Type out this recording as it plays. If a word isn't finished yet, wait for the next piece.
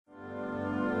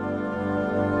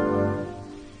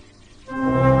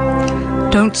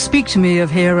Don't speak to me of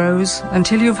heroes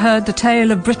until you've heard the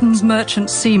tale of Britain's merchant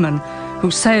seamen who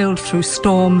sailed through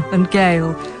storm and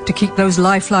gale to keep those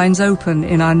lifelines open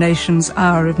in our nation's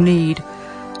hour of need,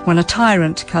 when a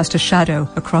tyrant cast a shadow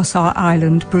across our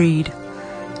island breed.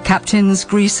 Captains,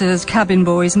 greasers, cabin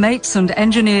boys, mates and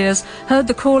engineers heard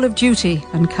the call of duty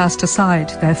and cast aside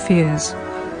their fears.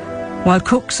 While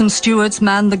cooks and stewards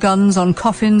manned the guns on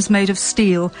coffins made of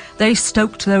steel, they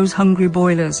stoked those hungry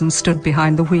boilers and stood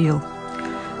behind the wheel.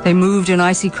 They moved in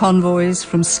icy convoys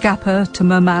from Scapa to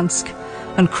Murmansk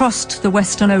and crossed the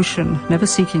Western Ocean, never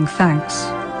seeking thanks.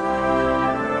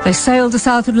 They sailed the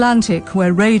South Atlantic,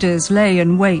 where raiders lay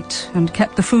in wait and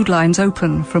kept the food lines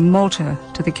open from Malta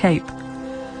to the Cape.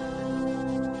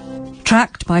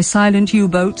 Tracked by silent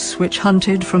U-boats which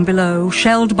hunted from below,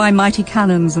 shelled by mighty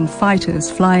cannons and fighters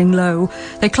flying low,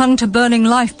 they clung to burning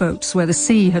lifeboats where the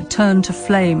sea had turned to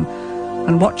flame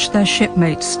and watched their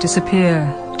shipmates disappear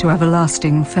to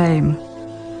everlasting fame.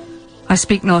 I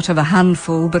speak not of a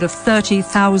handful, but of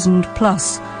 30,000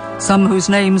 plus, some whose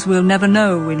names we'll never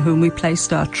know, in whom we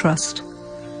placed our trust.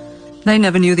 They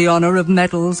never knew the honour of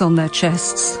medals on their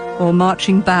chests, or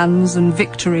marching bands and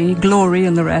victory, glory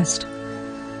and the rest.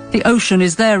 The ocean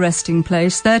is their resting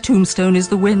place, their tombstone is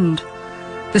the wind.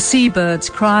 The seabirds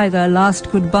cry their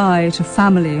last goodbye to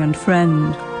family and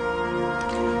friend.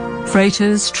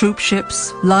 Freighters, troop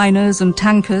ships, liners and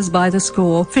tankers by the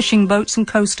score, fishing boats and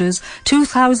coasters,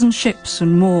 2,000 ships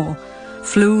and more,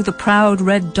 flew the proud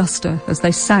red duster as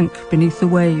they sank beneath the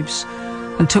waves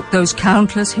and took those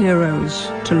countless heroes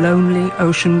to lonely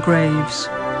ocean graves.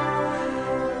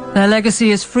 Their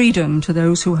legacy is freedom to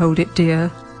those who hold it dear,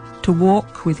 to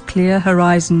walk with clear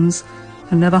horizons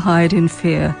and never hide in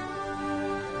fear.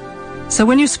 So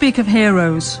when you speak of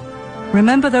heroes,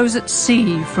 remember those at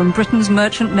sea from Britain's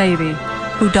merchant navy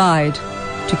who died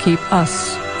to keep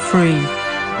us free.